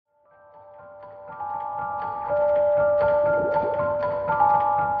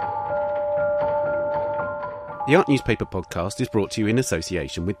The Art Newspaper podcast is brought to you in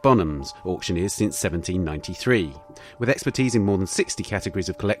association with Bonhams, auctioneers since 1793. With expertise in more than 60 categories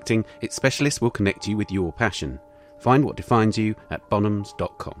of collecting, its specialists will connect you with your passion. Find what defines you at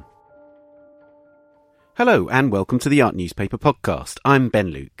bonhams.com. Hello and welcome to the Art Newspaper podcast. I'm Ben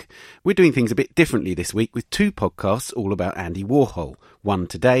Luke. We're doing things a bit differently this week with two podcasts all about Andy Warhol, one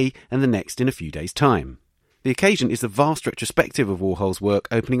today and the next in a few days' time. The occasion is the vast retrospective of Warhol's work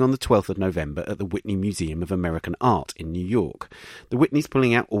opening on the 12th of November at the Whitney Museum of American Art in New York. The Whitney's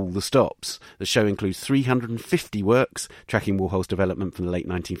pulling out all the stops. The show includes 350 works, tracking Warhol's development from the late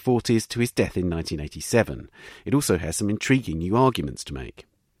 1940s to his death in 1987. It also has some intriguing new arguments to make.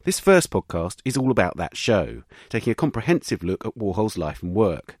 This first podcast is all about that show, taking a comprehensive look at Warhol's life and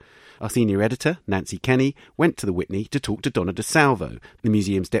work. Our senior editor, Nancy Kenny, went to the Whitney to talk to Donna DeSalvo, the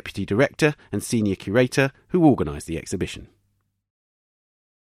museum's deputy director and senior curator who organised the exhibition.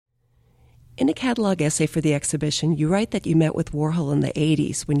 In a catalogue essay for the exhibition, you write that you met with Warhol in the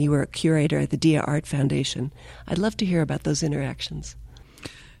 80s when you were a curator at the Dia Art Foundation. I'd love to hear about those interactions.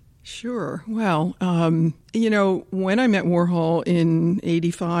 Sure. Well, when I met Warhol in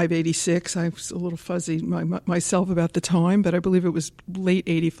 85, 86, I was a little fuzzy myself about the time, but I believe it was late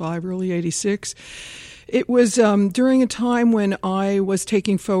 85, early 86. It was during a time when I was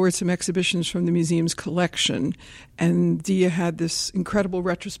taking forward some exhibitions from the museum's collection, and Dia had this incredible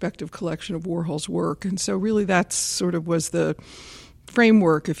retrospective collection of Warhol's work. And so really that sort of was the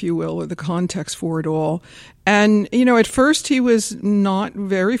framework, if you will, or the context for it all. And, at first he was not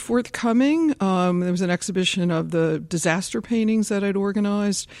very forthcoming. There was an exhibition of the disaster paintings that I'd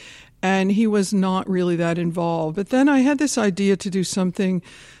organized, and he was not really that involved. But then I had this idea to do something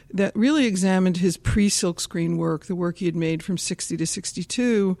that really examined his pre-silkscreen work, the work he had made from 60 to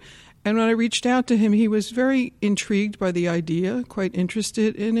 62. And when I reached out to him, he was very intrigued by the idea, quite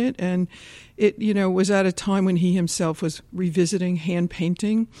interested in it. And it, was at a time when he himself was revisiting hand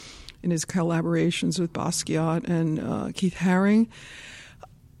painting in his collaborations with Basquiat and Keith Haring.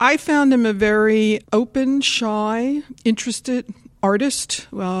 I found him a very open, shy, interested artist.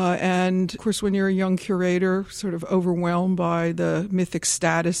 And, of course, when you're a young curator, sort of overwhelmed by the mythic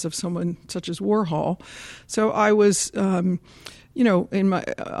status of someone such as Warhol. So I was... on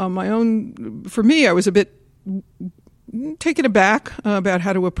my own, for me, I was a bit taken aback about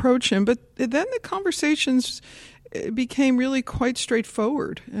how to approach him. But then the conversations became really quite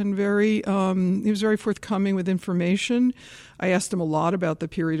straightforward and he was very forthcoming with information. I asked him a lot about the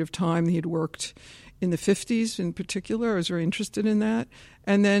period of time he had worked in the 50s in particular. I was very interested in that.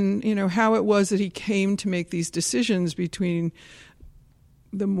 And then, how it was that he came to make these decisions between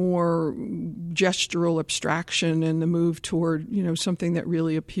the more gestural abstraction and the move toward, something that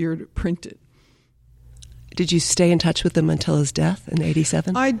really appeared printed. Did you stay in touch with him until his death in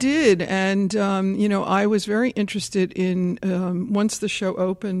 87? I did. And, I was very interested in, once the show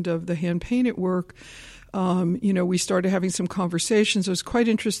opened of the hand-painted work, we started having some conversations. I was quite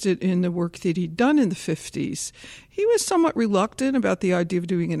interested in the work that he'd done in the 50s. He was somewhat reluctant about the idea of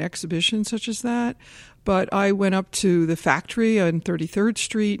doing an exhibition such as that. But I went up to the factory on 33rd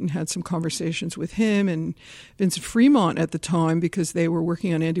Street and had some conversations with him and Vincent Fremont at the time because they were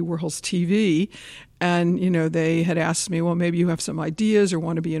working on Andy Warhol's TV. And, they had asked me, well, maybe you have some ideas or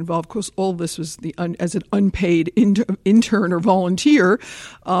want to be involved. Of course, all this was as an unpaid intern or volunteer.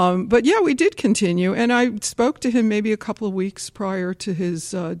 But, yeah, we did continue. And I spoke to him maybe a couple of weeks prior to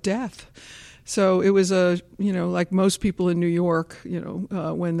his death. So it was like most people in New York,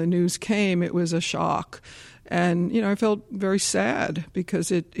 when the news came, it was a shock. And, I felt very sad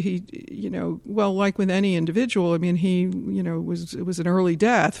because like with any individual, I mean, it was an early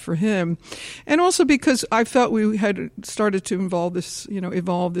death for him. And also because I felt we had started to evolve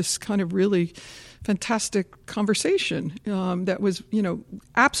this kind of really fantastic conversation that was,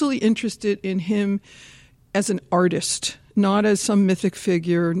 absolutely interested in him as an artist, not as some mythic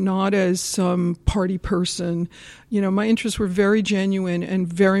figure, not as some party person. My interests were very genuine and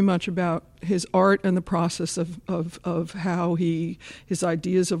very much about his art and the process of how his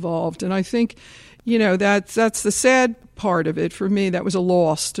ideas evolved. And I think, that's the sad part of it for me. That was a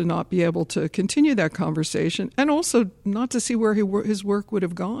loss to not be able to continue that conversation and also not to see where his work would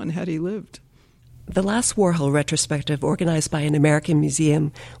have gone had he lived. The last Warhol retrospective organized by an American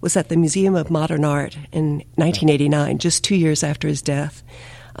museum was at the Museum of Modern Art in 1989, just 2 years after his death.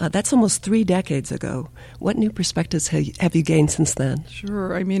 That's almost 3 decades ago. What new perspectives have you gained since then?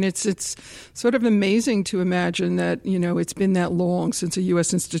 Sure. I mean, it's sort of amazing to imagine that, it's been that long since a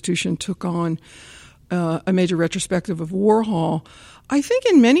U.S. institution took on a major retrospective of Warhol. I think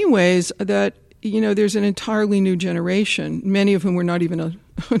in many ways that there's an entirely new generation, many of whom were not even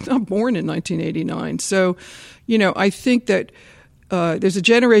not born in 1989. So, I think that there's a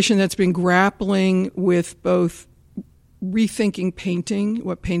generation that's been grappling with both rethinking painting,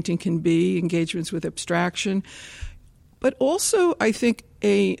 what painting can be, engagements with abstraction, but also, I think,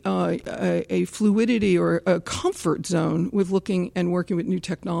 a fluidity or a comfort zone with looking and working with new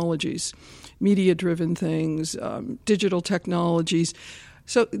technologies, media-driven things, digital technologies.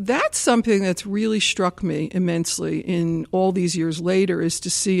 So that's something that's really struck me immensely in all these years later, is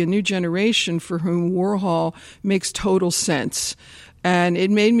to see a new generation for whom Warhol makes total sense. And it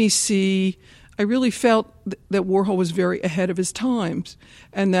made me see, I really felt that Warhol was very ahead of his times,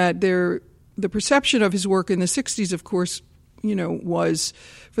 and that the perception of his work in the 60s, of course, was,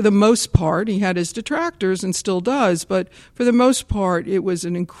 for the most part, he had his detractors and still does, but for the most part, it was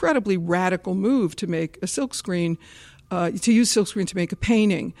an incredibly radical move to make a silkscreen, to use silkscreen to make a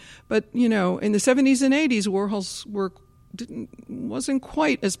painting. But, in the 70s and 80s, Warhol's work wasn't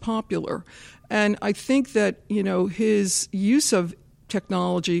quite as popular. And I think that, his use of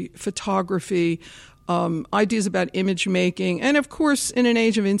technology, photography, ideas about image making, and of course, in an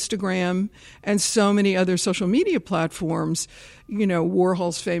age of Instagram and so many other social media platforms,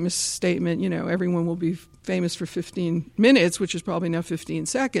 Warhol's famous statement, everyone will be famous for 15 minutes, which is probably now 15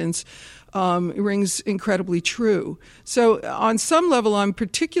 seconds, rings incredibly true. So on some level, I'm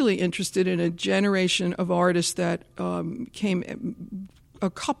particularly interested in a generation of artists that came a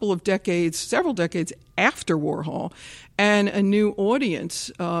couple of decades, several decades after Warhol, and a new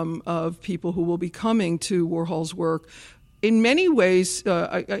audience of people who will be coming to Warhol's work. In many ways,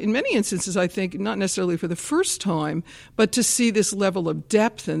 in many instances, I think, not necessarily for the first time, but to see this level of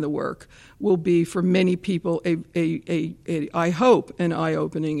depth in the work will be, for many people, I hope, an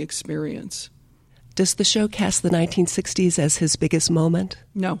eye-opening experience. Does the show cast the 1960s as his biggest moment?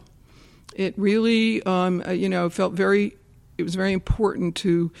 No. It really, felt it was very important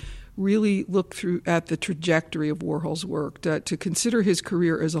to really look at the trajectory of Warhol's work, to consider his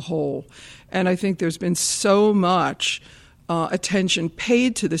career as a whole. And I think there's been so much attention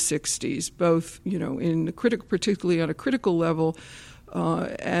paid to the 60s, both, in the particularly on a critical level,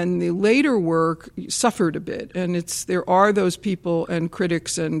 and the later work suffered a bit. And there are those people and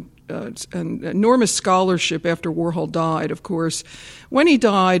critics and enormous scholarship after Warhol died, of course. When he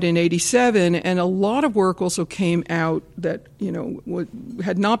died in 1987, and a lot of work also came out that,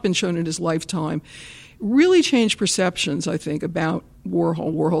 had not been shown in his lifetime, really changed perceptions, I think, about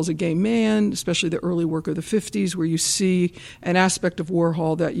Warhol. Warhol's a gay man, especially the early work of the 50s, where you see an aspect of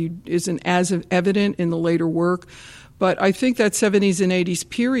Warhol that isn't as evident in the later work. But I think that 70s and 80s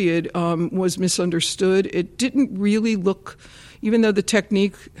period was misunderstood. It didn't really look, even though the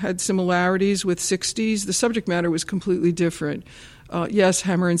technique had similarities with 60s, the subject matter was completely different. Yes,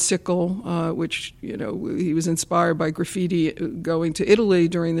 hammer and sickle, which, he was inspired by graffiti going to Italy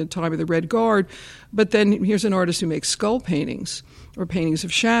during the time of the Red Guard. But then here's an artist who makes skull paintings or paintings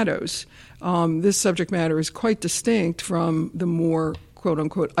of shadows. This subject matter is quite distinct from the more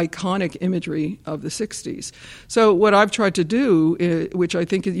quote-unquote iconic imagery of the 60s. So what I've tried to do, which I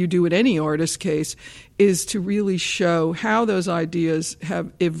think you do in any artist case, is to really show how those ideas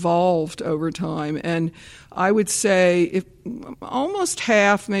have evolved over time. And I would say if almost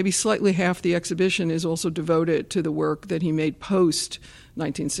half, maybe slightly half the exhibition is also devoted to the work that he made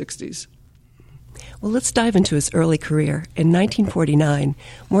post-1960s. Well, let's dive into his early career. In 1949,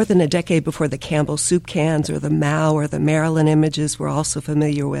 more than a decade before the Campbell soup cans or the Mao or the Marilyn images we're also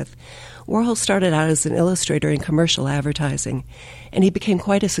familiar with, Warhol started out as an illustrator in commercial advertising, and he became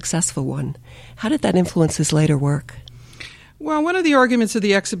quite a successful one. How did that influence his later work? Well, one of the arguments of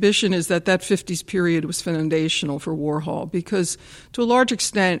the exhibition is that 50s period was foundational for Warhol because, to a large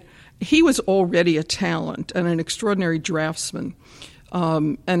extent, he was already a talent and an extraordinary draftsman.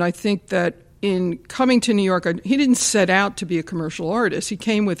 And I think that in coming to New York, he didn't set out to be a commercial artist. He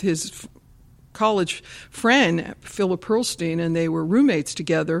came with his college friend, Philip Pearlstein, and they were roommates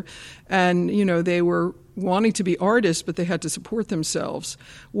together. And, they were wanting to be artists, but they had to support themselves.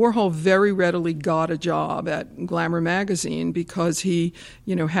 Warhol very readily got a job at Glamour magazine because he,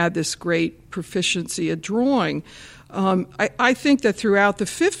 had this great proficiency at drawing. I think that throughout the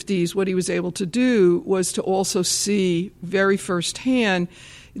 50s, what he was able to do was to also see very firsthand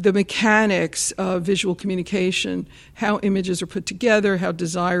the mechanics of visual communication, how images are put together, how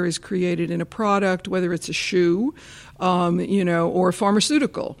desire is created in a product, whether it's a shoe, or a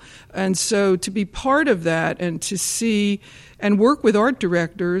pharmaceutical. And so to be part of that and to see and work with art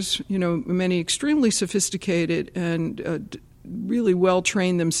directors, many extremely sophisticated and really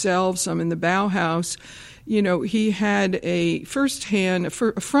well-trained themselves, some in the Bauhaus, he had a a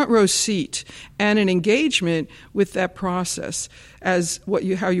front row seat and an engagement with that process as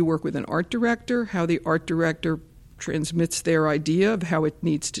how you work with an art director, how the art director transmits their idea of how it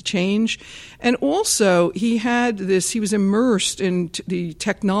needs to change. And also, he was immersed in the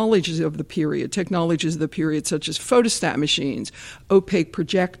technologies of the period such as photostat machines, opaque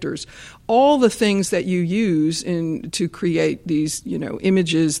projectors, all the things that you use to create these,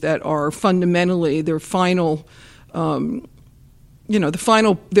 images that are fundamentally their final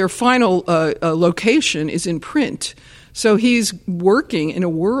location is in print. So he's working in a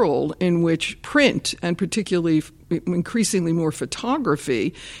world in which print, and particularly increasingly more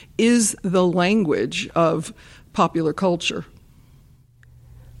photography, is the language of popular culture.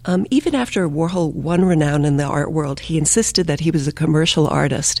 Even after Warhol won renown in the art world, he insisted that he was a commercial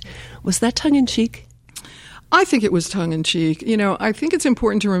artist. Was that tongue-in-cheek? I think it was tongue-in-cheek. I think it's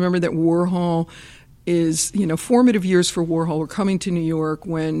important to remember that Warhol is, formative years for Warhol were coming to New York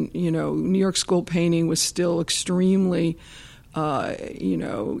when, New York School painting was still extremely,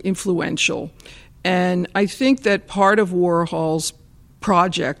 influential. And I think that part of Warhol's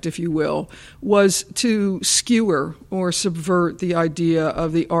project, if you will, was to skewer or subvert the idea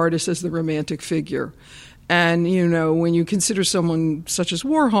of the artist as the romantic figure. And, when you consider someone such as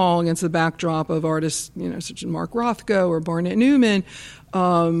Warhol against the backdrop of artists, such as Mark Rothko or Barnett Newman,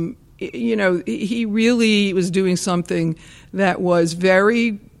 he really was doing something that was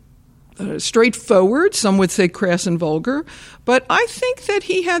very straightforward. Some would say crass and vulgar. But I think that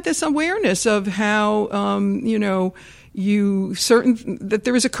he had this awareness of how, that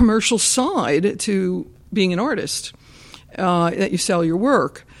there is a commercial side to being an artist, that you sell your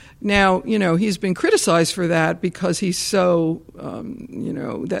work. Now, he's been criticized for that because he's so,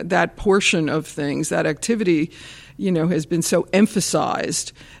 that portion of things, that activity, has been so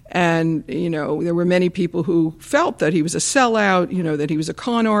emphasized. And, there were many people who felt that he was a sellout, that he was a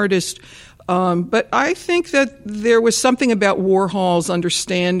con artist. But I think that there was something about Warhol's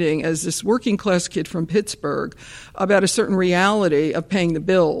understanding as this working class kid from Pittsburgh about a certain reality of paying the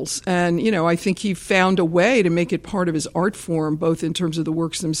bills. And, I think he found a way to make it part of his art form, both in terms of the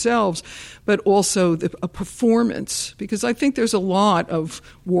works themselves, but also a performance. Because I think there's a lot of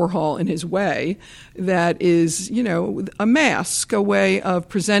Warhol in his way that is, a mask, a way of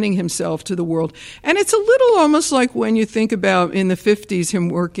presenting himself to the world. And it's a little almost like when you think about in the 50s him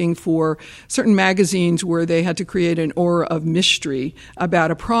working for certain magazines where they had to create an aura of mystery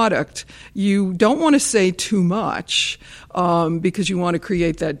about a product. You don't want to say too much because you want to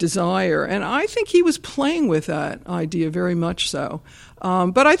create that desire. And I think he was playing with that idea very much so.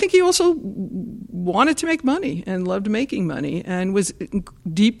 But I think he also wanted to make money and loved making money and was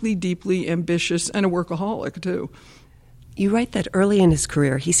deeply, deeply ambitious and a workaholic, too. You write that early in his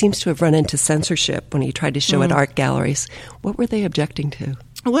career, he seems to have run into censorship when he tried to show at art galleries. What were they objecting to?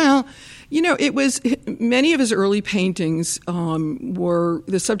 Well, it was many of his early paintings were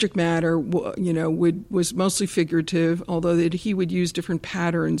the subject matter, was mostly figurative, although he would use different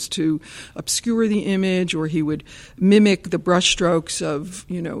patterns to obscure the image, or he would mimic the brushstrokes of,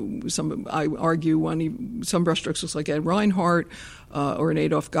 some brushstrokes looks like Ed Reinhardt or an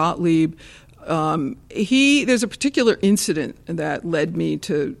Adolf Gottlieb. There's a particular incident that led me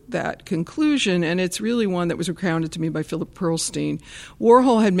to that conclusion, and it's really one that was recounted to me by Philip Pearlstein.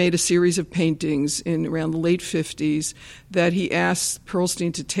 Warhol had made a series of paintings in around the late 50s that he asked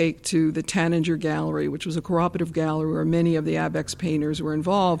Pearlstein to take to the Taninger Gallery, which was a cooperative gallery where many of the Abex painters were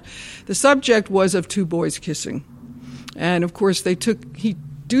involved. The subject was of two boys kissing. And of course he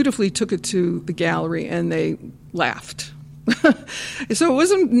dutifully took it to the gallery and they laughed. So it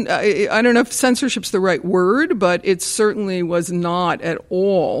wasn't, I don't know if censorship's the right word, but it certainly was not at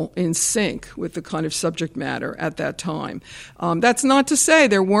all in sync with the kind of subject matter at that time. That's not to say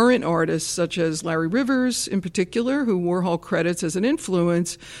there weren't artists such as Larry Rivers in particular, who Warhol credits as an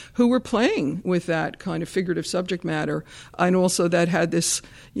influence, who were playing with that kind of figurative subject matter, and also that had this,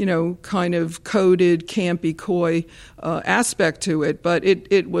 kind of coded, campy, coy aspect to it. But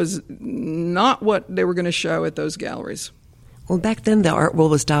it was not what they were going to show at those galleries. Well, back then, the art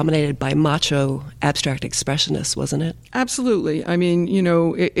world was dominated by macho abstract expressionists, wasn't it? Absolutely. I mean,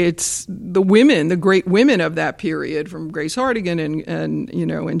 it's the women, the great women of that period, from Grace Hardigan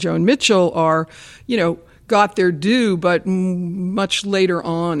and Joan Mitchell, are, got their due, but much later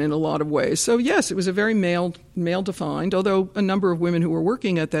on in a lot of ways. So yes, it was a very male-defined, although a number of women who were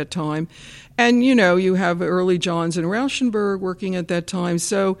working at that time. And, you have early Johns and Rauschenberg working at that time.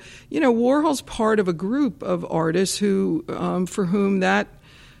 So, Warhol's part of a group of artists who, for whom that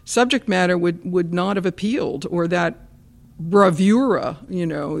subject matter would not have appealed, or that bravura,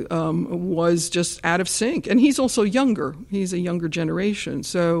 was just out of sync. And he's also younger. He's a younger generation.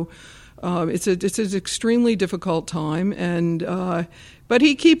 So it's an extremely difficult time. And but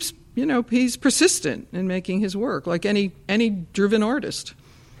he keeps, he's persistent in making his work, like any driven artist.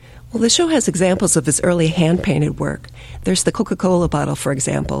 Well, the show has examples of his early hand-painted work. There's the Coca-Cola bottle, for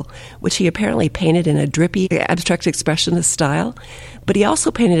example, which he apparently painted in a drippy, abstract expressionist style, but he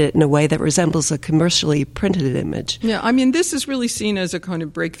also painted it in a way that resembles a commercially printed image. Yeah, I mean, this is really seen as a kind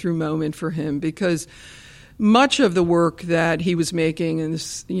of breakthrough moment for him, because much of the work that he was making, and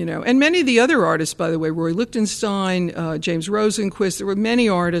and many of the other artists, by the way, Roy Lichtenstein, James Rosenquist, there were many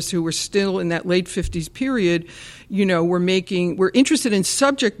artists who were still in that late 50s period, were interested in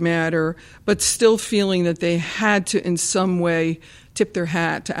subject matter, but still feeling that they had to, in some way, tip their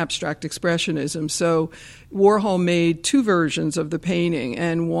hat to abstract expressionism. So Warhol made two versions of the painting,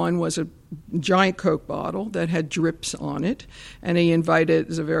 and one was a giant Coke bottle that had drips on it, and he invited,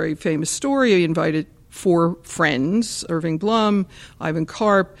 there's a very famous story, he invited 4 friends, Irving Blum, Ivan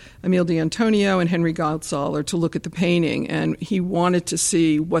Karp, Emile D'Antonio, and Henry Goldsaller, to look at the painting. And he wanted to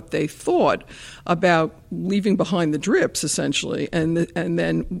see what they thought about leaving behind the drips, essentially. And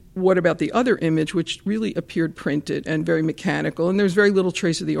then what about the other image, which really appeared printed and very mechanical. And there's very little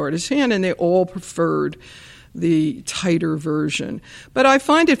trace of the artist's hand, and they all preferred the tighter version. But I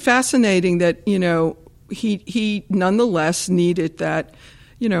find it fascinating that, he nonetheless needed that.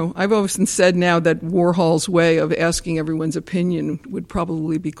 I've often said now that Warhol's way of asking everyone's opinion would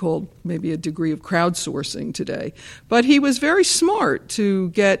probably be called maybe a degree of crowdsourcing today. But he was very smart to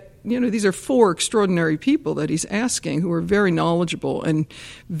get, these are 4 extraordinary people that he's asking who are very knowledgeable and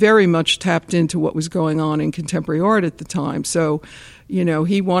very much tapped into what was going on in contemporary art at the time. So,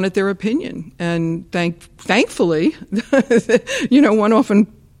 he wanted their opinion. And thankfully, one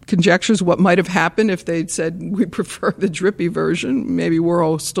often conjectures what might have happened if they'd said we prefer the drippy version. Maybe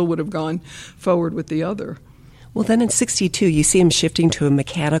Warhol still would have gone forward with the other. Well, then in 1962, you see him shifting to a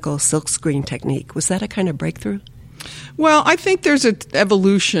mechanical silkscreen technique. Was that a kind of breakthrough? Well, I think there's an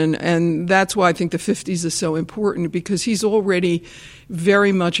evolution, and that's why I think the 50s is so important, because he's already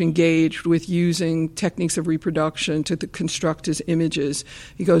very much engaged with using techniques of reproduction to construct his images.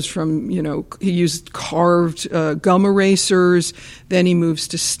 He goes from, he used carved gum erasers, then he moves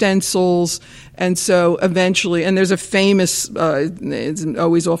to stencils, and so eventually, and there's a famous, it's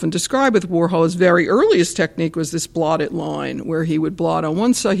always often described with Warhol, his very earliest technique was this blotted line, where he would blot on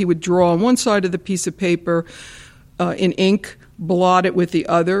one side, he would draw on one side of the piece of paper, in ink, blot it with the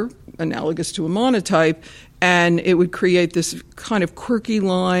other, analogous to a monotype, and it would create this kind of quirky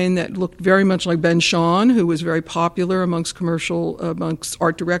line that looked very much like Ben Shahn, who was very popular amongst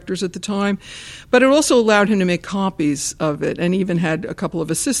art directors at the time. But it also allowed him to make copies of it, and even had a couple of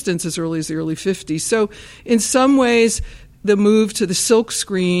assistants as early as the early 50s. So in some ways, the move to the silk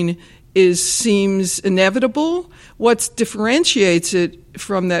screen seems inevitable. What differentiates it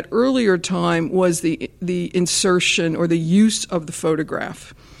from that earlier time was the insertion or the use of the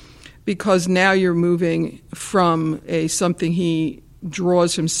photograph, because now you're moving from something he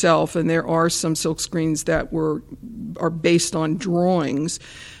draws himself, and there are some silk screens that are based on drawings,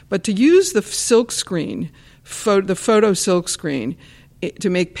 but to use the silk screen, the photo silk screen,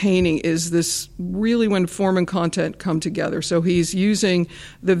 to make painting is this really when form and content come together. So he's using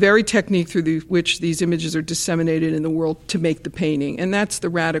the very technique through which these images are disseminated in the world to make the painting. And that's the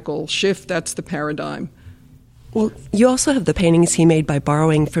radical shift. That's the paradigm. Well, you also have the paintings he made by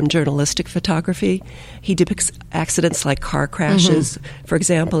borrowing from journalistic photography. He depicts accidents like car crashes, for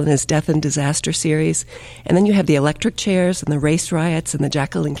example, in his Death and Disaster series. And then you have the electric chairs and the race riots and the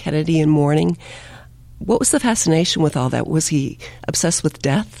Jacqueline Kennedy in mourning. What was the fascination with all that? Was he obsessed with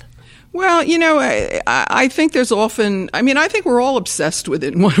death? Well, I think there's often, I think we're all obsessed with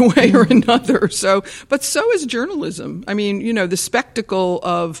it in one way or another. But so is journalism. The spectacle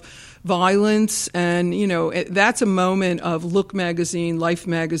of violence, and, that's a moment of Look magazine, Life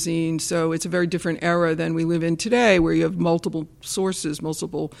magazine. So it's a very different era than we live in today, where you have multiple sources,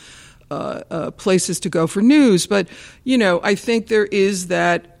 multiple places to go for news. But, I think there is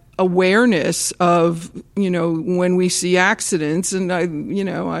that awareness of, when we see accidents, and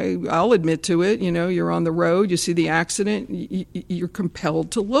I'll admit to it, you're on the road, you see the accident, you're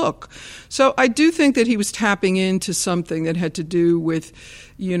compelled to look. So I do think that he was tapping into something that had to do with,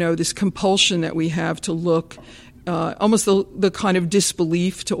 this compulsion that we have to look, almost the kind of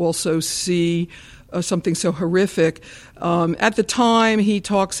disbelief to also see something so horrific. At the time, he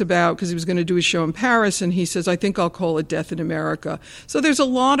talks about, because he was going to do a show in Paris, and he says, I think I'll call it Death in America. So there's a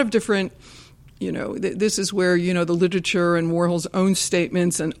lot of different This is where, the literature and Warhol's own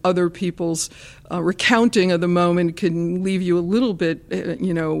statements and other people's recounting of the moment can leave you a little bit,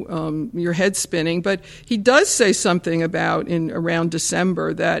 your head spinning. But he does say something about around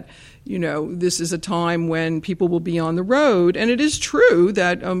December that, this is a time when people will be on the road. And it is true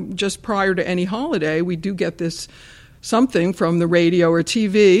that just prior to any holiday, we do get this something from the radio or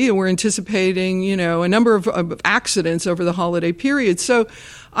TV, and we're anticipating, a number of accidents over the holiday period. So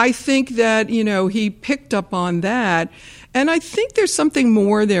I think that, he picked up on that. And I think there's something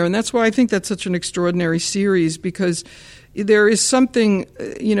more there, and that's why I think that's such an extraordinary series, because there is something,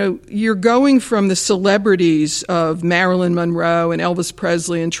 you're going from the celebrities of Marilyn Monroe and Elvis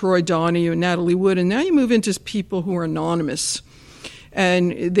Presley and Troy Donahue and Natalie Wood, and now you move into people who are anonymous.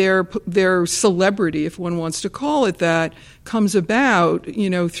 And their celebrity, if one wants to call it that, comes about,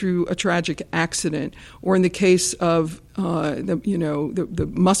 through a tragic accident, or in the case of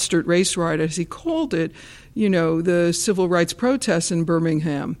the mustard race riot, as he called it, the civil rights protests in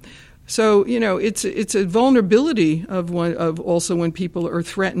Birmingham. So it's a vulnerability of also when people are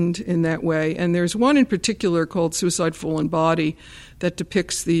threatened in that way. And there's one in particular called Suicide Fallen Body that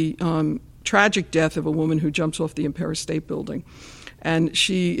depicts the tragic death of a woman who jumps off the Empire State Building. And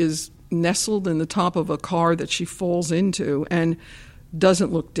she is nestled in the top of a car that she falls into and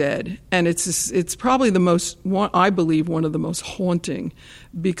doesn't look dead. And it's probably I believe, one of the most haunting,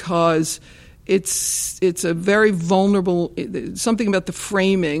 because it's a very vulnerable, something about the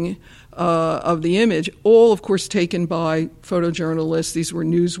framing of the image, all, of course, taken by photojournalists. These were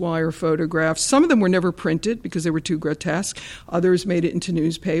Newswire photographs. Some of them were never printed because they were too grotesque. Others made it into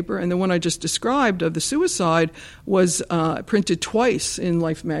newspaper. And the one I just described of the suicide was printed twice in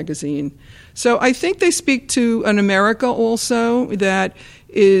Life magazine. So I think they speak to an America also that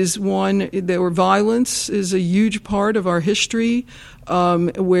is one where violence is a huge part of our history,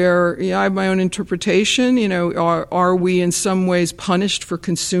 where I have my own interpretation. Are we in some ways punished for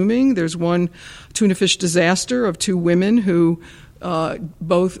consuming? There's one tuna fish disaster of two women who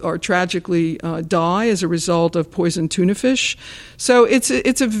both are tragically die as a result of poisoned tuna fish. So it's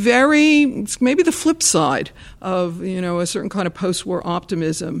maybe the flip side of a certain kind of post-war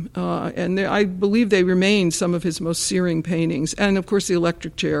optimism, and I believe they remain some of his most searing paintings. And of course, the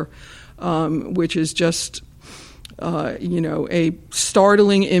electric chair, which is just a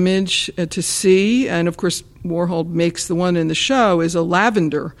startling image to see. And of course, Warhol makes the one in the show is a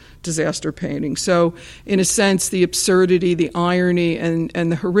lavender disaster painting. So in a sense, the absurdity, the irony, and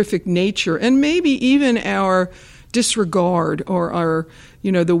the horrific nature, and maybe even our disregard or our,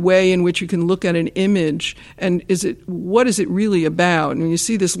 the way in which you can look at an image and what is it really about? And when you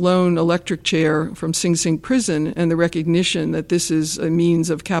see this lone electric chair from Sing Sing prison and the recognition that this is a means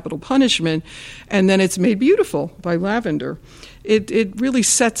of capital punishment, and then it's made beautiful by lavender, it really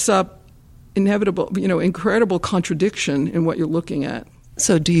sets up incredible contradiction in what you're looking at.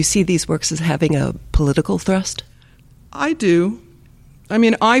 So do you see these works as having a political thrust? I do.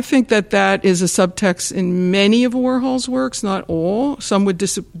 I think that is a subtext in many of Warhol's works, not all. Some would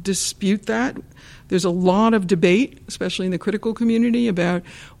dispute that. There's a lot of debate, especially in the critical community, about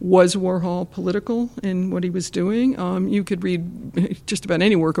was Warhol political in what he was doing. You could read just about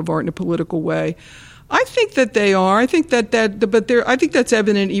any work of art in a political way. I think that they are. I think I think that's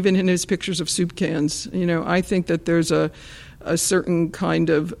evident even in his pictures of soup cans. I think that there's a certain kind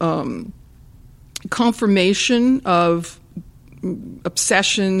of confirmation of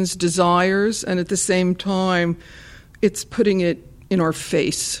obsessions, desires, and at the same time, it's putting it in our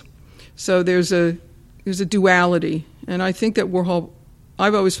face. So there's a duality, and I think that Warhol,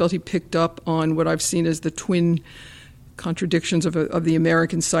 I've always felt he picked up on what I've seen as the twin contradictions of the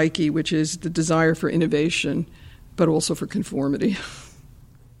American psyche, which is the desire for innovation, but also for conformity.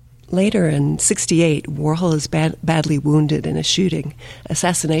 Later in 1968, Warhol is badly wounded in a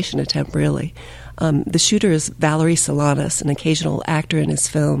assassination attempt, really. The shooter is Valerie Solanas, an occasional actor in his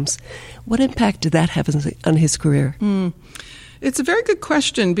films. What impact did that have on his career? It's a very good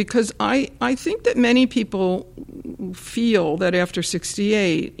question, because I think that many people feel that after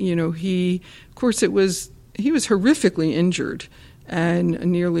 1968, he was horrifically injured and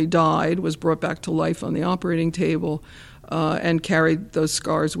nearly died, was brought back to life on the operating table, and carried those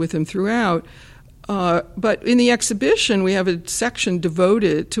scars with him throughout. But in the exhibition, we have a section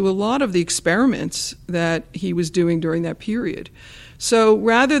devoted to a lot of the experiments that he was doing during that period. So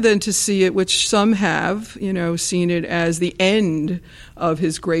rather than to see it, which some have, seen it as the end of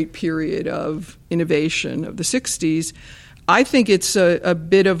his great period of innovation of the 60s, I think it's a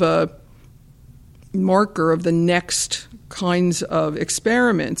bit of a marker of the next kinds of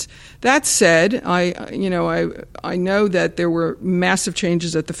experiments. That said, I know that there were massive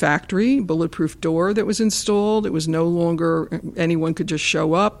changes at the factory, bulletproof door that was installed. It was no longer anyone could just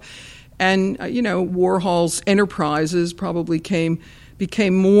show up. And, Warhol's enterprises probably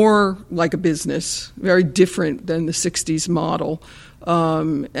became more like a business, very different than the 60s model.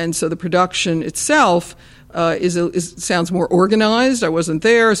 And so the production itself sounds more organized. I wasn't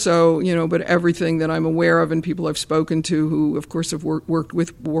there, so, but everything that I'm aware of and people I've spoken to who, of course, have worked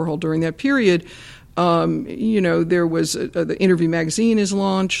with Warhol during that period, there was the Interview magazine is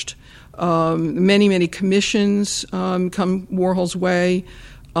launched. Many, many commissions come Warhol's way.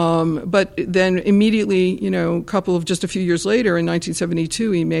 But then immediately, just a few years later, in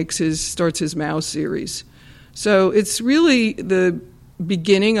 1972, he starts his Mouse series. So it's really the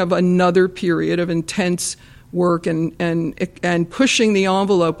beginning of another period of intense work and pushing the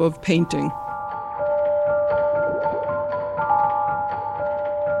envelope of painting.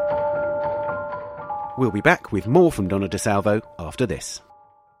 We'll be back with more from Donna DeSalvo after this.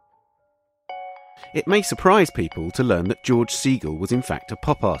 It may surprise people to learn that George Segal was in fact a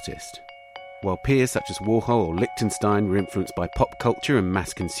pop artist. While peers such as Warhol or Lichtenstein were influenced by pop culture and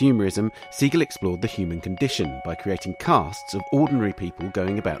mass consumerism, Segal explored the human condition by creating casts of ordinary people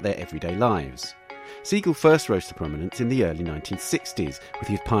going about their everyday lives. Segal first rose to prominence in the early 1960s with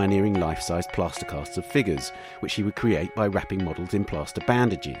his pioneering life-size plaster casts of figures, which he would create by wrapping models in plaster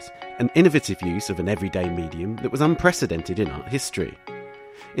bandages, an innovative use of an everyday medium that was unprecedented in art history.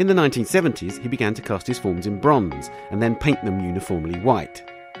 In the 1970s, he began to cast his forms in bronze and then paint them uniformly white.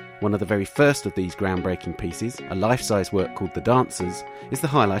 One of the very first of these groundbreaking pieces, a life-size work called The Dancers, is the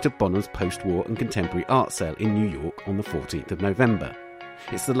highlight of Bonham's post-war and contemporary art sale in New York on the 14th of November.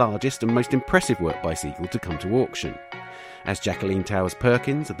 It's the largest and most impressive work by Segal to come to auction. As Jacqueline Towers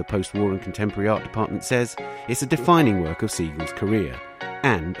Perkins of the Post-War and Contemporary Art Department says, it's a defining work of Segal's career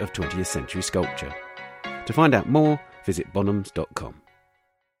and of 20th century sculpture. To find out more, visit bonhams.com.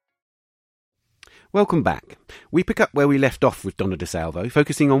 Welcome back. We pick up where we left off with Donna DeSalvo,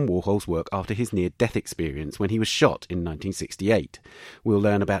 focusing on Warhol's work after his near-death experience when he was shot in 1968. We'll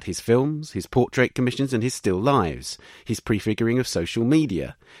learn about his films, his portrait commissions and his still lives, his prefiguring of social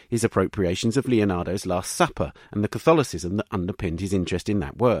media, his appropriations of Leonardo's Last Supper and the Catholicism that underpinned his interest in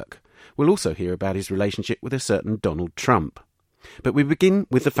that work. We'll also hear about his relationship with a certain Donald Trump. But we begin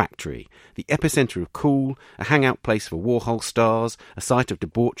with the factory, the epicentre of cool, a hangout place for Warhol stars, a site of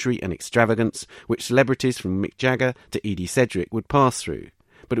debauchery and extravagance, which celebrities from Mick Jagger to Edie Sedgwick would pass through.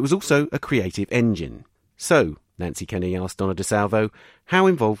 But it was also a creative engine. So, Nancy Kenny asked Donna DeSalvo, how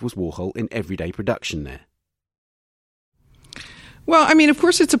involved was Warhol in everyday production there? Well, of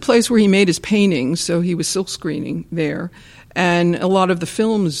course it's a place where he made his paintings, so he was silkscreening there. And a lot of the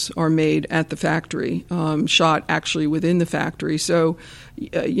films are made at the factory, shot actually within the factory. So,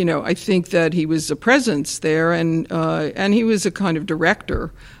 I think that he was a presence there, and he was a kind of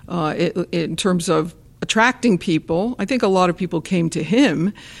director in terms of attracting people. I think a lot of people came to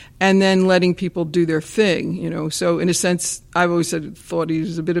him, and then letting people do their thing. So in a sense, I've always thought he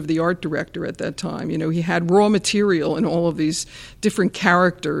was a bit of the art director at that time. He had raw material in all of these different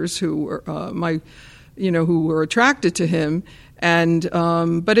characters who were who were attracted to him. And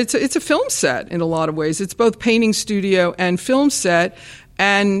but it's a film set in a lot of ways. It's both painting studio and film set.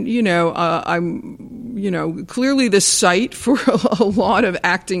 And, I'm, clearly the site for a lot of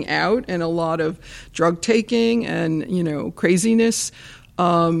acting out and a lot of drug taking and, craziness.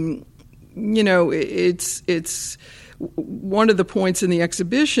 It's one of the points in the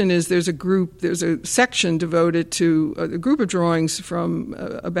exhibition is there's a section devoted to a group of drawings from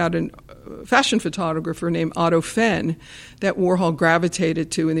about a fashion photographer named Otto Fenn that Warhol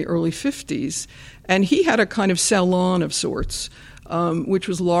gravitated to in the early 50s. And he had a kind of salon of sorts, which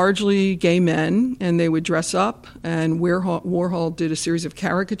was largely gay men, and they would dress up, and Warhol did a series of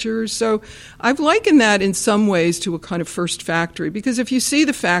caricatures. So I've likened that in some ways to a kind of first factory, because if you see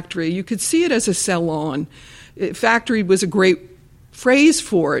the factory, you could see it as a salon. Factory was a great phrase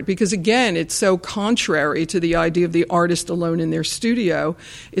for it because, again, it's so contrary to the idea of the artist alone in their studio.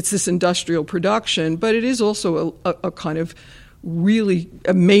 It's this industrial production, but it is also a kind of really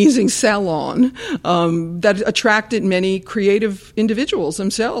amazing salon that attracted many creative individuals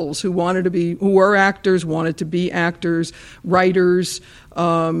themselves who were actors, wanted to be actors, writers,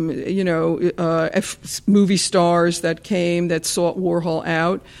 movie stars that sought Warhol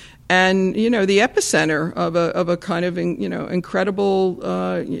out. And, the epicenter of a kind of, incredible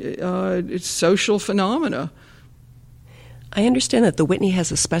social phenomena. I understand that the Whitney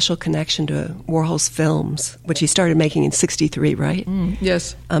has a special connection to Warhol's films, which he started making in 1963, right?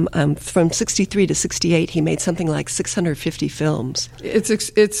 Yes. From 1963 to 1968, he made something like 650 films.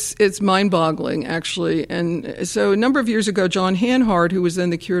 It's mind-boggling, actually. And so a number of years ago, John Hanhart, who was then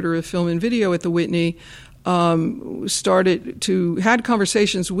the curator of film and video at the Whitney, had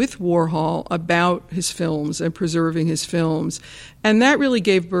conversations with Warhol about his films and preserving his films, and that really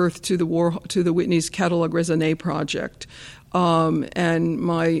gave birth to the Whitney's Catalogue Raisonné project. And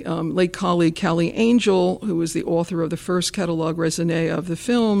my late colleague Callie Angel, who was the author of the first Catalogue Raisonné of the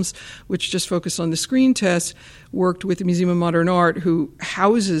films, which just focused on the screen test, worked with the Museum of Modern Art, who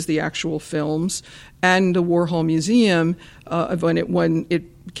houses the actual films, and the Warhol Museum when it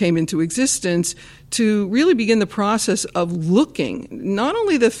came into existence, to really begin the process of looking not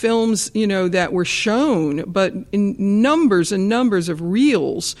only the films that were shown, but in numbers and numbers of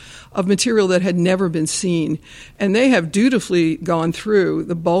reels of material that had never been seen. And they have dutifully gone through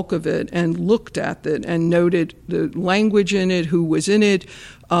the bulk of it and looked at it and noted the language in it, who was in it.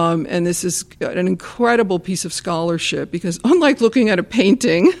 And this is an incredible piece of scholarship, because unlike looking at a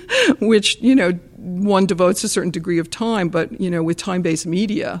painting, which, one devotes a certain degree of time, but, with time-based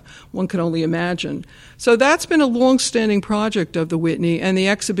media, one can only imagine. So that's been a long-standing project of the Whitney, and the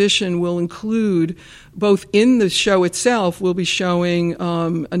exhibition will include, both in the show itself, we'll be showing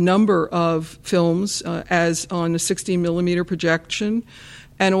a number of films as on a 16-millimeter projection.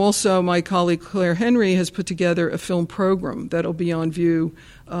 And also my colleague Claire Henry has put together a film program that'll be on view,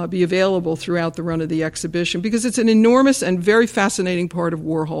 be available throughout the run of the exhibition, because it's an enormous and very fascinating part of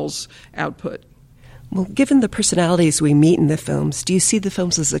Warhol's output. Well, given the personalities we meet in the films, do you see the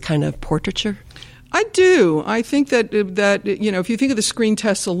films as a kind of portraiture? I do. I think that if you think of the screen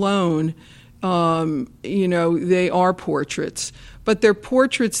tests alone, they are portraits. But they're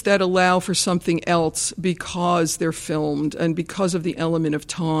portraits that allow for something else because they're filmed and because of the element of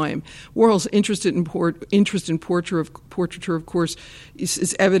time. Warhol's interest in portraiture, of course,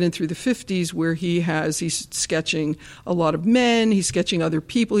 is evident through the 50s, where he's sketching a lot of men, he's sketching other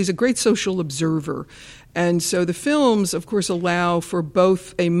people. He's a great social observer. And so the films, of course, allow for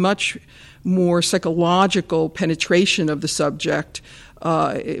both a much more psychological penetration of the subject,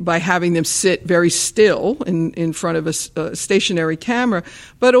 by having them sit very still in front of a stationary camera,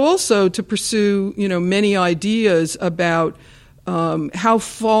 but also to pursue, many ideas about how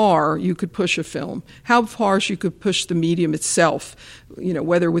far you could push a film, how far you could push the medium itself,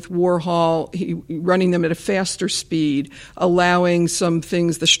 whether with Warhol, running them at a faster speed, allowing some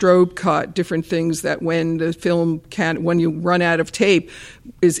things, the strobe cut, different things that when the film when you run out of tape,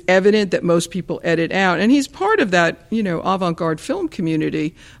 is evident that most people edit out. And he's part of that, avant-garde film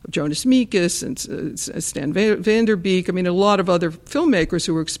community of Jonas Mekas and Stan Vanderbeek. I mean, a lot of other filmmakers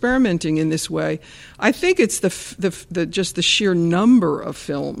who were experimenting in this way. I think it's just the sheer number of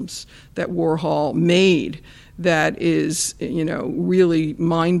films that Warhol made that is, really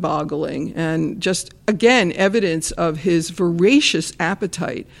mind-boggling, and just, again, evidence of his voracious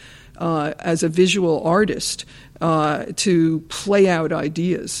appetite as a visual artist to play out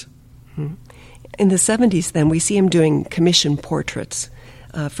ideas. In the 70s, then, we see him doing commission portraits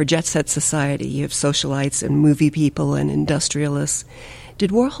for Jet Set Society. You have socialites and movie people and industrialists.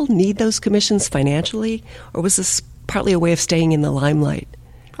 Did Warhol need those commissions financially, or was this partly a way of staying in the limelight?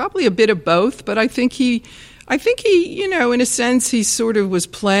 Probably a bit of both, but I think he, in a sense, he sort of was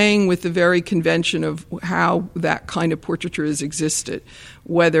playing with the very convention of how that kind of portraiture has existed,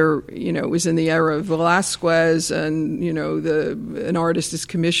 whether, it was in the era of Velázquez and, an artist is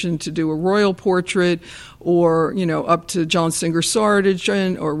commissioned to do a royal portrait, or, up to John Singer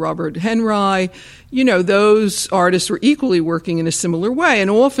Sargent or Robert Henry. Those artists were equally working in a similar way, and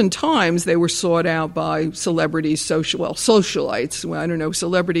oftentimes they were sought out by celebrities, socialites. Well, I don't know,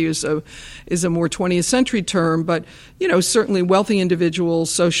 celebrity is a more 20th century term, but, certainly wealthy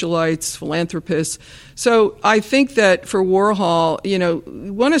individuals, socialites, philanthropists. So I think that for Warhol,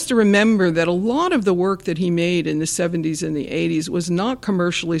 want us to remember that a lot of the work that he made in the 70s and the 80s was not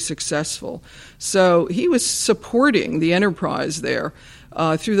commercially successful. So he was supporting the enterprise there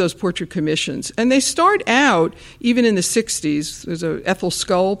through those portrait commissions. And they start out, even in the 60s, there's an Ethel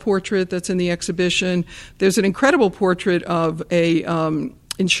Skull portrait that's in the exhibition. There's an incredible portrait of a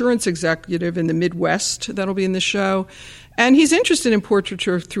insurance executive in the Midwest that'll be in the show. And he's interested in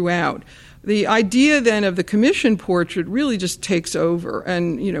portraiture throughout. The idea then of the commission portrait really just takes over.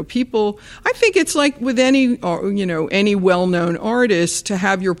 And, people, I think it's like with any well-known artist, to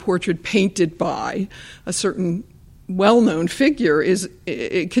have your portrait painted by a certain well-known figure is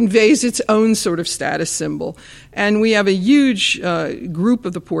it conveys its own sort of status symbol. And we have a huge group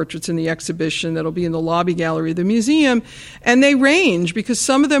of the portraits in the exhibition that'll be in the lobby gallery of the museum, and they range because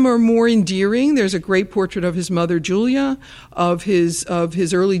some of them are more endearing. There's a great portrait of his mother, Julia, of his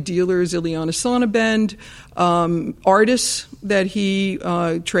early dealers, Ileana Sonnabend, artists that he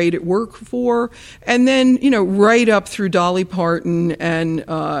traded work for, and then, right up through Dolly Parton and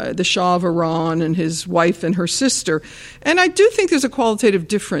the Shah of Iran and his wife and her sister. And I do think there's a qualitative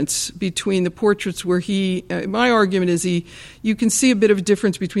difference between the portraits where my argument is you can see a bit of a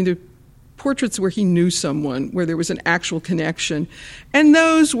difference between the portraits where he knew someone, where there was an actual connection, and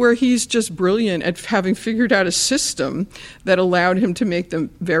those where he's just brilliant at having figured out a system that allowed him to make them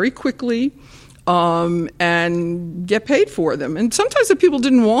very quickly and get paid for them. And sometimes the people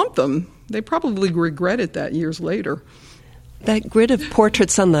didn't want them. They probably regretted that years later. That grid of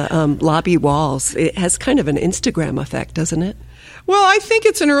portraits on the lobby walls, it has kind of an Instagram effect, doesn't it? Well, I think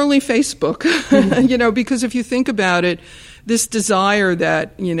it's an early Facebook, because if you think about it, this desire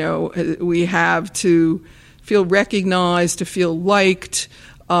that, we have to feel recognized, to feel liked,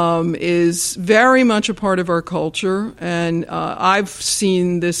 is very much a part of our culture, and I've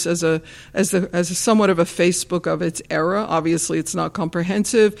seen this as a somewhat of a Facebook of its era. Obviously, it's not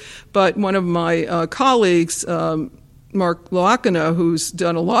comprehensive, but one of my colleagues, Mark Loakana, who's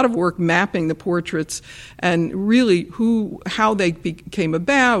done a lot of work mapping the portraits and really how they came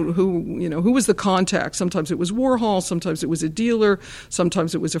about, who was the contact. Sometimes it was Warhol, sometimes it was a dealer,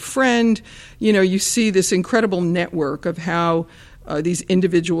 sometimes it was a friend. You see this incredible network of how these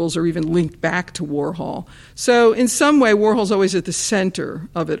individuals are even linked back to Warhol. So in some way, Warhol's always at the center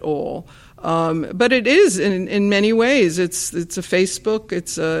of it all. But it is in many ways. It's a Facebook.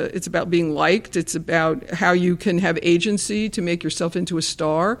 It's about being liked. It's about how you can have agency to make yourself into a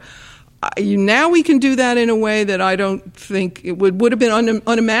star. Now we can do that in a way that I don't think it would have been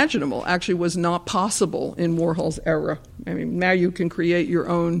unimaginable. Actually, was not possible in Warhol's era. I mean, now you can create your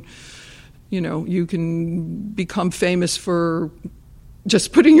own. You can become famous for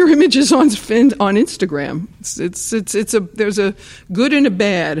just putting your images on Instagram. There's a good and a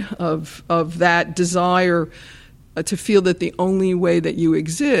bad of that desire to feel that the only way that you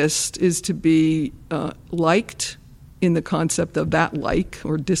exist is to be liked in the concept of that like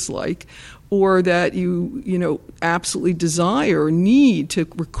or dislike, or that you absolutely desire or need to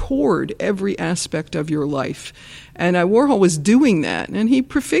record every aspect of your life. And Warhol was doing that, and he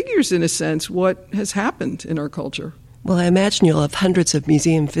prefigures, in a sense, what has happened in our culture. Well, I imagine you'll have hundreds of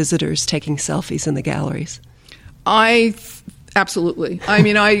museum visitors taking selfies in the galleries. Absolutely. I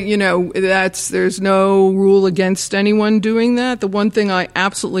mean, there's no rule against anyone doing that. The one thing I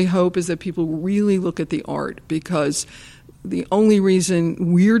absolutely hope is that people really look at the art, because the only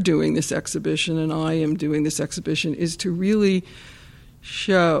reason we're doing this exhibition, and I am doing this exhibition, is to really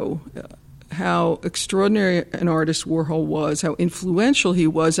show how extraordinary an artist Warhol was, how influential he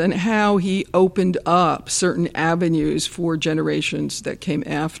was, and how he opened up certain avenues for generations that came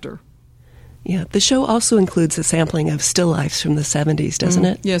after. Yeah, the show also includes a sampling of still lifes from the 70s, doesn't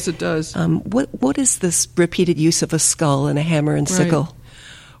it? Yes, it does. What is this repeated use of a skull and a hammer and sickle? Right.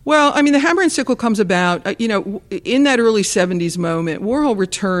 Well, I mean, the hammer and sickle comes about, in that early 70s moment. Warhol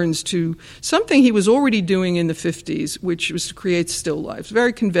returns to something he was already doing in the 50s, which was to create still lifes,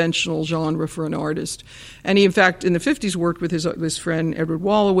 very conventional genre for an artist. And he, in fact, in the 50s worked with his friend Edward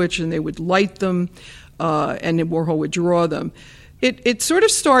Wolowitz, and they would light them, and then Warhol would draw them. It sort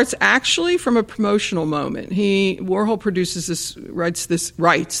of starts actually from a promotional moment. Warhol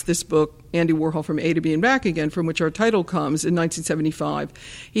writes this book, Andy Warhol from A to B and Back Again, from which our title comes, in 1975.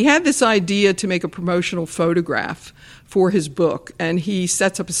 He had this idea to make a promotional photograph for his book, and he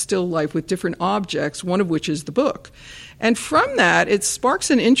sets up a still life with different objects, one of which is the book. And from that, it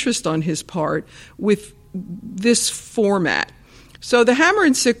sparks an interest on his part with this format. So the hammer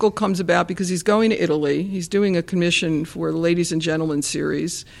and sickle comes about because he's going to Italy. He's doing a commission for the Ladies and Gentlemen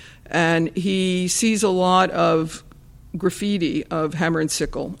series, and he sees a lot of graffiti of hammer and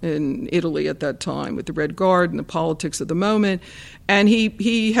sickle in Italy at that time, with the Red Guard and the politics of the moment. And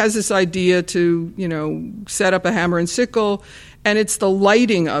he has this idea to, set up a hammer and sickle, and it's the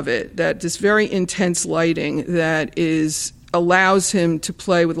lighting of it, this very intense lighting that allows him to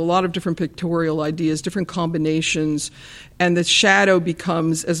play with a lot of different pictorial ideas, different combinations, and the shadow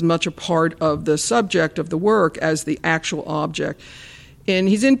becomes as much a part of the subject of the work as the actual object. And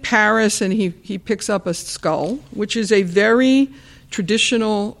he's in Paris, and he picks up a skull, which is a very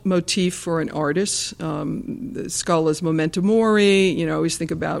traditional motif for an artist. The skull is memento mori. Always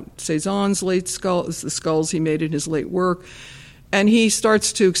think about Cézanne's late skull, the skulls he made in his late work. And he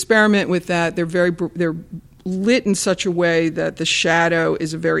starts to experiment with that. They're lit in such a way that the shadow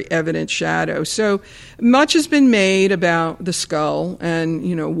is a very evident shadow. So much has been made about the skull and,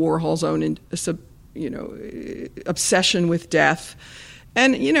 Warhol's own, obsession with death.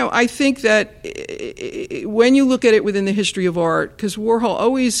 And, I think that when you look at it within the history of art, because Warhol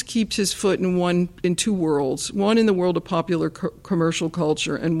always keeps his foot in two worlds, one in the world of popular commercial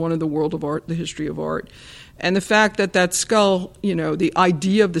culture and one in the world of art, the history of art. And the fact that skull, the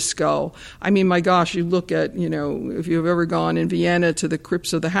idea of the skull, I mean, my gosh, you look at, if you've ever gone in Vienna to the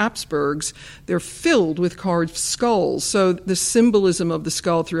crypts of the Habsburgs, they're filled with carved skulls. So the symbolism of the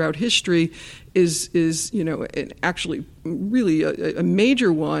skull throughout history is actually really a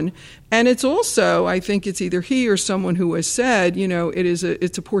major one. And it's also, I think it's either he or someone who has said,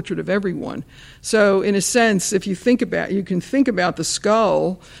 it's a portrait of everyone. So in a sense, if you you can think about the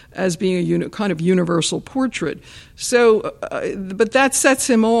skull as being a kind of universal portrait. So, but that sets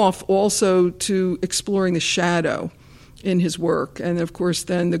him off also to exploring the shadow in his work. And of course,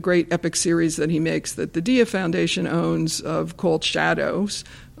 then the great epic series that he makes that the Dia Foundation owns called Shadows,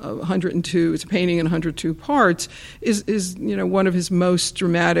 102, it's a painting in 102 parts, is one of his most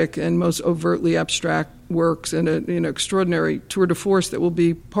dramatic and most overtly abstract works, and an extraordinary tour de force that will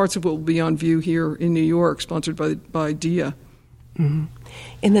be, parts of it will be on view here in New York, sponsored by Dia. Mm-hmm.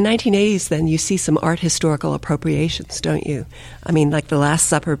 In the 1980s, then, you see some art historical appropriations, don't you? I mean, like the Last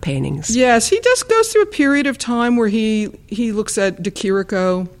Supper paintings. Yes, he just goes through a period of time where he looks at De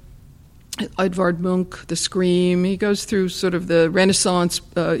Chirico, Edvard Munch, The Scream. He goes through sort of the Renaissance.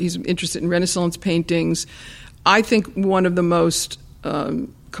 He's interested in Renaissance paintings. I think one of the most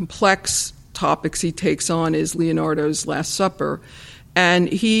complex topics he takes on is Leonardo's Last Supper. And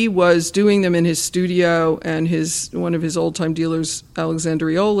he was doing them in his studio, and one of his old-time dealers,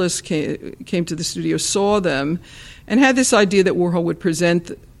 Alexandriolis, came to the studio, saw them, and had this idea that Warhol would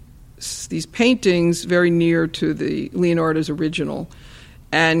present these paintings very near to the Leonardo's original.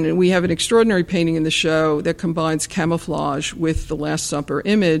 And we have an extraordinary painting in the show that combines camouflage with the Last Supper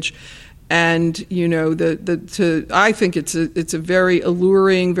image. And I think it's a very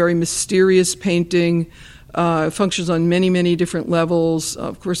alluring, very mysterious painting. Functions on many, many different levels.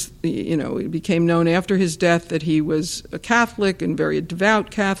 Of course, it became known after his death that he was a Catholic and very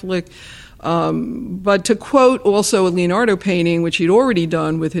devout Catholic. But to quote also a Leonardo painting, which he'd already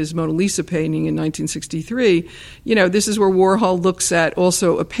done with his Mona Lisa painting in 1963, this is where Warhol looks at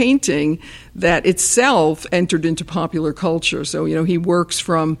also a painting that itself entered into popular culture. So, he works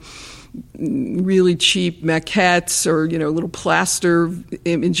from really cheap maquettes or, little plaster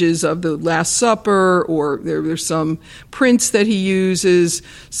images of the Last Supper, or there's some prints that he uses.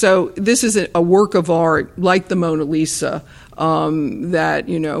 So this is a work of art like the Mona Lisa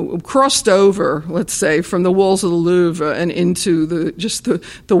that, crossed over, let's say, from the walls of the Louvre and into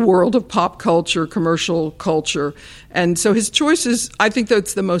the world of pop culture, commercial culture. And so his choices, I think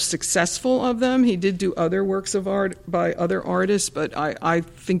that's the most successful of them. He did do other works of art by other artists, but I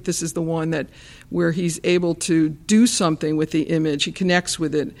think this is the one where he's able to do something with the image. He connects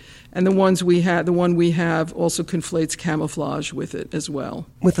with it. And the one we have also conflates camouflage with it as well.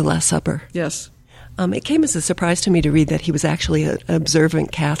 With the Last Supper? Yes. It came as a surprise to me to read that he was actually an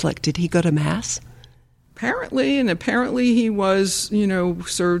observant Catholic. Did he go to Mass? Apparently he was,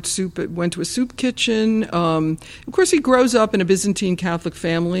 served soup, went to a soup kitchen. Of course, he grows up in a Byzantine Catholic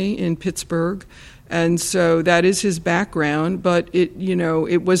family in Pittsburgh, and so that is his background. But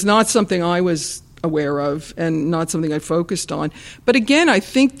it was not something I was aware of and not something I focused on. But again, I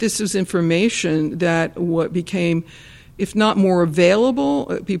think this is information that what became, if not more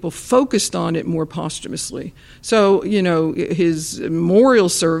available, people focused on it more posthumously. So, his memorial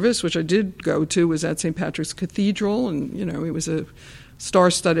service, which I did go to, was at St. Patrick's Cathedral, and, it was a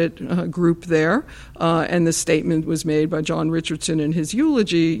star-studded group there. And the statement was made by John Richardson in his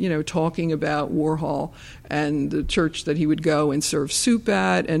eulogy, talking about Warhol and the church that he would go and serve soup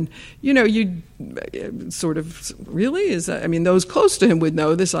at. And, you sort of, really? Is that, those close to him would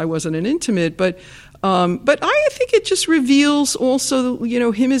know this. I wasn't an intimate, but I think it just reveals also,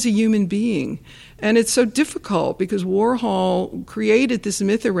 him as a human being. And it's so difficult because Warhol created this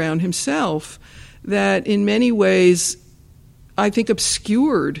myth around himself that in many ways, I think,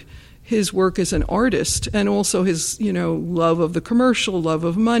 obscured his work as an artist and also his, love of the commercial, love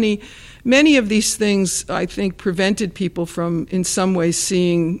of money. Many of these things, I think, prevented people from, in some ways,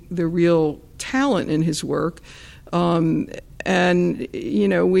 seeing the real talent in his work. And,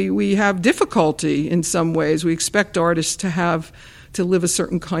 we have difficulty in some ways. We expect artists to live a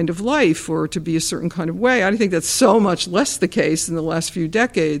certain kind of life or to be a certain kind of way. I think that's so much less the case in the last few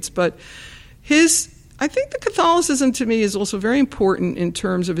decades. But I think the Catholicism to me is also very important in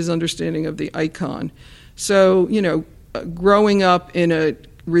terms of his understanding of the icon. So, growing up in a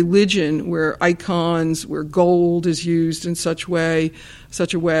religion where icons, where gold is used in such a way,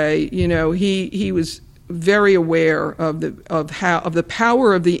 he was very aware of the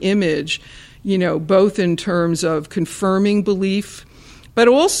power of the image, both in terms of confirming belief, but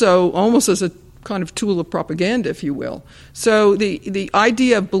also almost as a kind of tool of propaganda, if you will. So the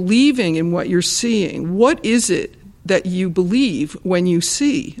idea of believing in what you're seeing, what is it that you believe when you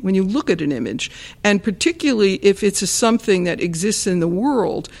look at an image, and particularly if it's something that exists in the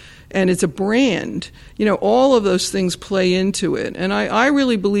world and it's a brand, all of those things play into it. And I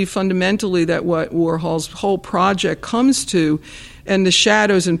really believe fundamentally that what Warhol's whole project comes to, and the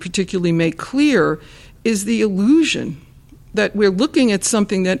shadows in particularly make clear, is the illusion. That we're looking at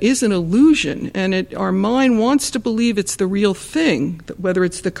something that is an illusion, and our mind wants to believe it's the real thing, whether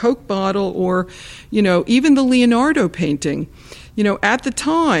it's the Coke bottle or, even the Leonardo painting. At the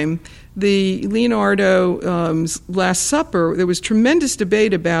time, the Leonardo's Last Supper, there was tremendous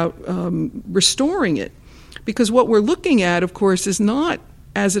debate about restoring it, because what we're looking at, of course, is not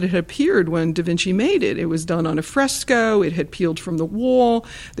as it had appeared when Da Vinci made it. It was done on a fresco. It had peeled from the wall.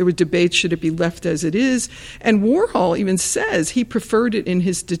 There were debates, should it be left as it is? And Warhol even says he preferred it in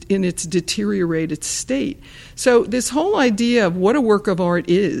its deteriorated state. So this whole idea of what a work of art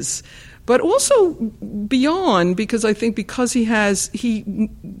is, but also beyond, because I think because he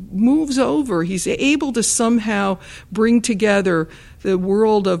moves over, he's able to somehow bring together the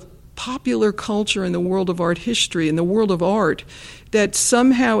world of popular culture and the world of art history and the world of art, that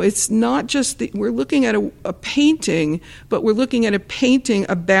somehow it's not just we're looking at a painting, but we're looking at a painting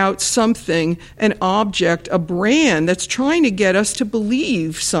about something, an object, a brand that's trying to get us to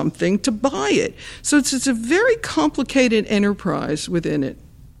believe something, to buy it. So it's a very complicated enterprise within it.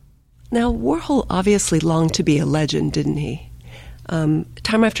 Now, Warhol obviously longed to be a legend, didn't he?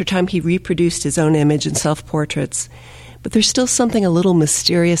 Time after time, he reproduced his own image in self-portraits, but there's still something a little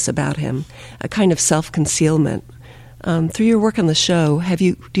mysterious about him, a kind of self-concealment. Through your work on the show,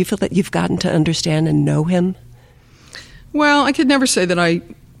 do you feel that you've gotten to understand and know him? Well, I could never say that I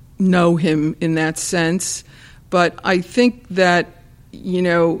know him in that sense, but I think that,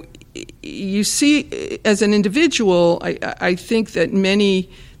 you see, as an individual, I think that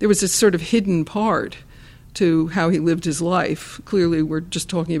there was a sort of hidden part to how he lived his life. Clearly, we're just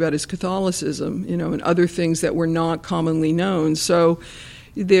talking about his Catholicism, and other things that were not commonly known. So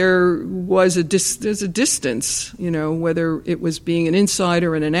there's a distance, whether it was being an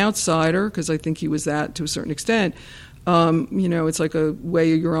insider and an outsider, because I think he was that to a certain extent. It's like a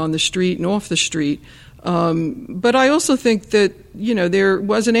way you're on the street and off the street. But I also think that, there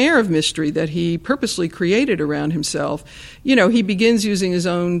was an air of mystery that he purposely created around himself. He begins using his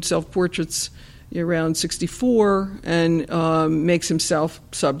own self-portraits around 64 and makes himself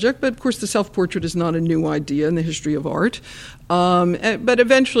subject. But, of course, the self-portrait is not a new idea in the history of art. But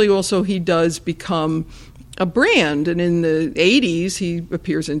eventually also he does become a brand. And in the 80s, he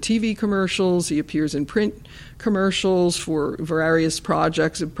appears in TV commercials. He appears in print commercials for various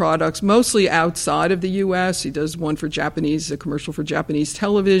projects and products, mostly outside of the U.S. He does one for a commercial for Japanese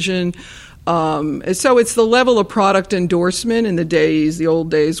television. So it's the level of product endorsement in the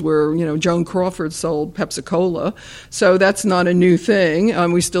old days where, Joan Crawford sold Pepsi-Cola. So that's not a new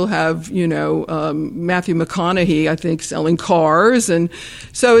thing. We still have, Matthew McConaughey, I think, selling cars. And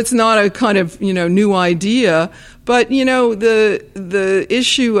so it's not a kind of, new idea. But, the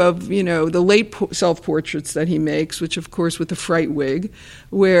issue of, the late self-portraits that he makes, which, of course, with the fright wig,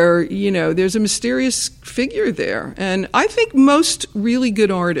 where, there's a mysterious figure there. And I think most really good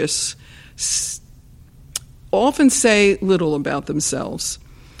artists often say little about themselves.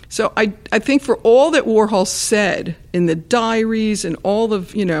 So I think for all that Warhol said in the diaries and all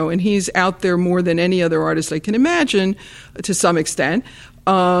of, and he's out there more than any other artist I can imagine to some extent,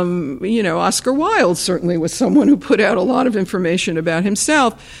 Oscar Wilde certainly was someone who put out a lot of information about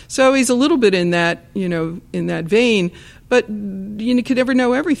himself. So he's a little bit in that, in that vein. But you could never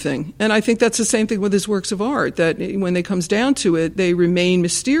know everything. And I think that's the same thing with his works of art, that when it comes down to it, they remain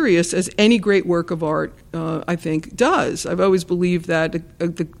mysterious, as any great work of art, I think, does. I've always believed that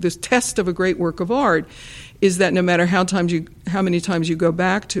the test of a great work of art is that no matter how many times you go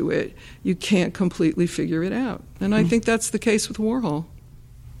back to it, you can't completely figure it out. And I think that's the case with Warhol.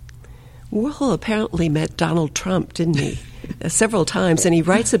 Warhol apparently met Donald Trump, didn't he? Several times, and he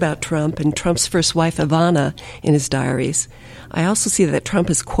writes about Trump and Trump's first wife, Ivana, in his diaries. I also see that Trump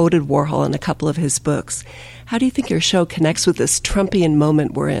has quoted Warhol in a couple of his books. How do you think your show connects with this Trumpian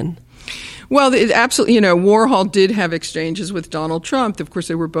moment we're in? Well, absolutely. Warhol did have exchanges with Donald Trump. Of course,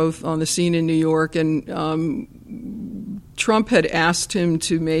 they were both on the scene in New York, and Trump had asked him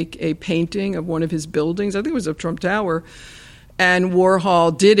to make a painting of one of his buildings. I think it was of Trump Tower. And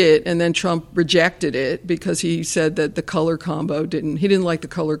Warhol did it, and then Trump rejected it because he said that the color combo he didn't like the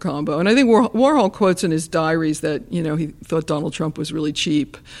color combo. And I think Warhol quotes in his diaries that, he thought Donald Trump was really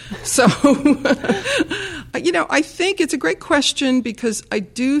cheap. So, I think it's a great question because I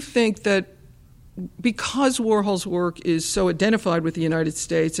do think that because Warhol's work is so identified with the United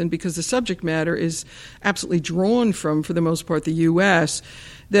States and because the subject matter is absolutely drawn from, for the most part, the U.S.,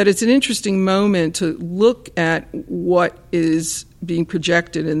 that it's an interesting moment to look at what is being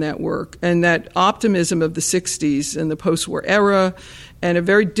projected in that work and that optimism of the 60s and the post-war era and a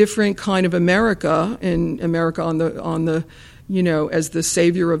very different kind of America, and America on the as the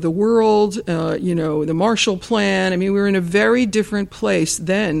savior of the world, the Marshall Plan. I mean, we were in a very different place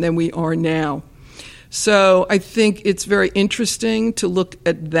then than we are now. So I think it's very interesting to look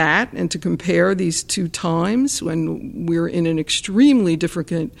at that and to compare these two times when we're in an extremely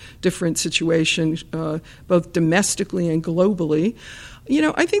different situation, both domestically and globally.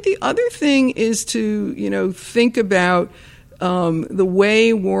 I think the other thing is to, think about the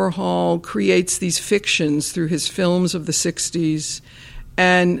way Warhol creates these fictions through his films of the 60s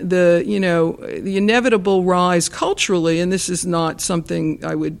and the inevitable rise culturally, and this is not something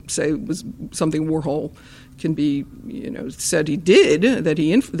I would say was something Warhol can be, said he did, that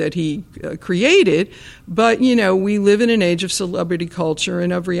he created, but, we live in an age of celebrity culture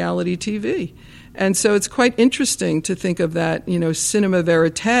and of reality TV. And so it's quite interesting to think of that, cinema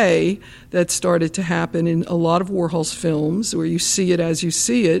verite that started to happen in a lot of Warhol's films where you see it as you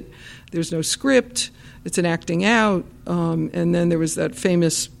see it. There's no script. It's an acting out. And then there was that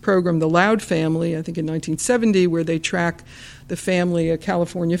famous program, The Loud Family, I think in 1970, where they track the family, a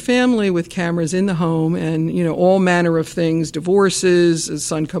California family with cameras in the home and, all manner of things, divorces, a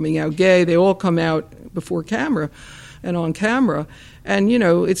son coming out gay, they all come out before camera and on camera. And,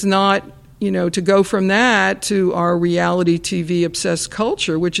 it's not, to go from that to our reality TV obsessed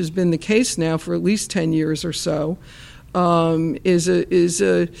culture, which has been the case now for at least 10 years or so, is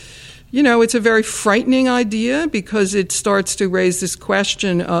a it's a very frightening idea because it starts to raise this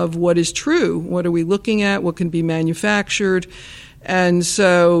question of what is true. What are we looking at? What can be manufactured? And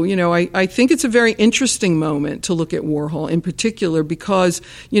so, I think it's a very interesting moment to look at Warhol in particular because,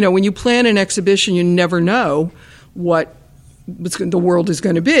 when you plan an exhibition, you never know what the world is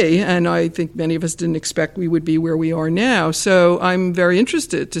going to be. And I think many of us didn't expect we would be where we are now. So I'm very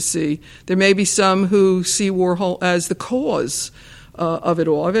interested to see. There may be some who see Warhol as the cause of it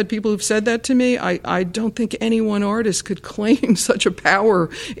all. I've had people who've said that to me. I don't think any one artist could claim such a power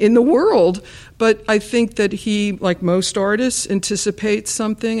in the world, but I think that he, like most artists, anticipates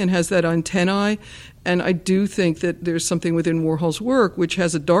something and has that antennae, and I do think that there's something within Warhol's work which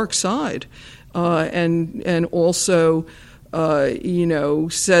has a dark side, and also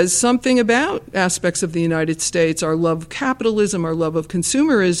says something about aspects of the United States, our love of capitalism, our love of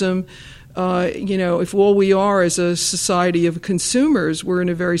consumerism. If all we are is a society of consumers, we're in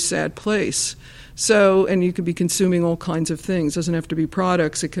a very sad place. So, and you could be consuming all kinds of things. It doesn't have to be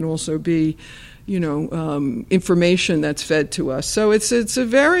products. It can also be, information that's fed to us. So it's a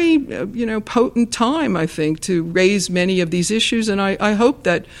very, potent time, I think, to raise many of these issues. And I hope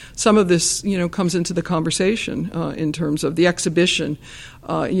that some of this, comes into the conversation in terms of the exhibition.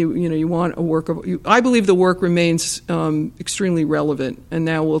 You want a work of. I believe the work remains extremely relevant, and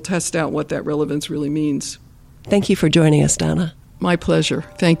now we'll test out what that relevance really means. Thank you for joining us, Donna. My pleasure.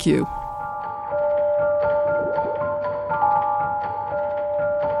 Thank you.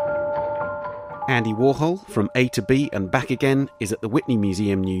 Andy Warhol, From A to B and Back Again, is at the Whitney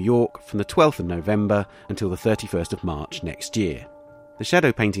Museum, New York, from the 12th of November until the 31st of March next year. The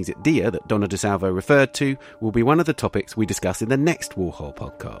shadow paintings at Dia that Donna DeSalvo referred to will be one of the topics we discuss in the next Warhol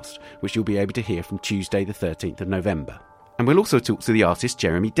podcast, which you'll be able to hear from Tuesday the 13th of November. And we'll also talk to the artist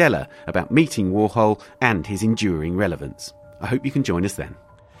Jeremy Deller about meeting Warhol and his enduring relevance. I hope you can join us then.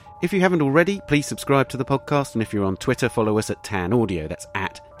 If you haven't already, please subscribe to the podcast, and if you're on Twitter, follow us at TAN Audio, that's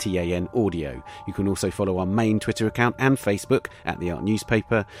at TAN Audio. You can also follow our main Twitter account and Facebook at The Art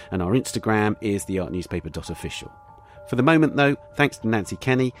Newspaper, and our Instagram is theartnewspaper.official. For the moment, though, thanks to Nancy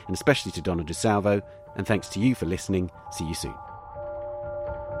Kenny, and especially to Donna DeSalvo, and thanks to you for listening. See you soon.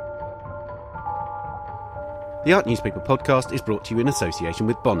 The Art Newspaper podcast is brought to you in association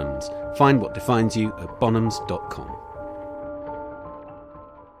with Bonhams. Find what defines you at bonhams.com.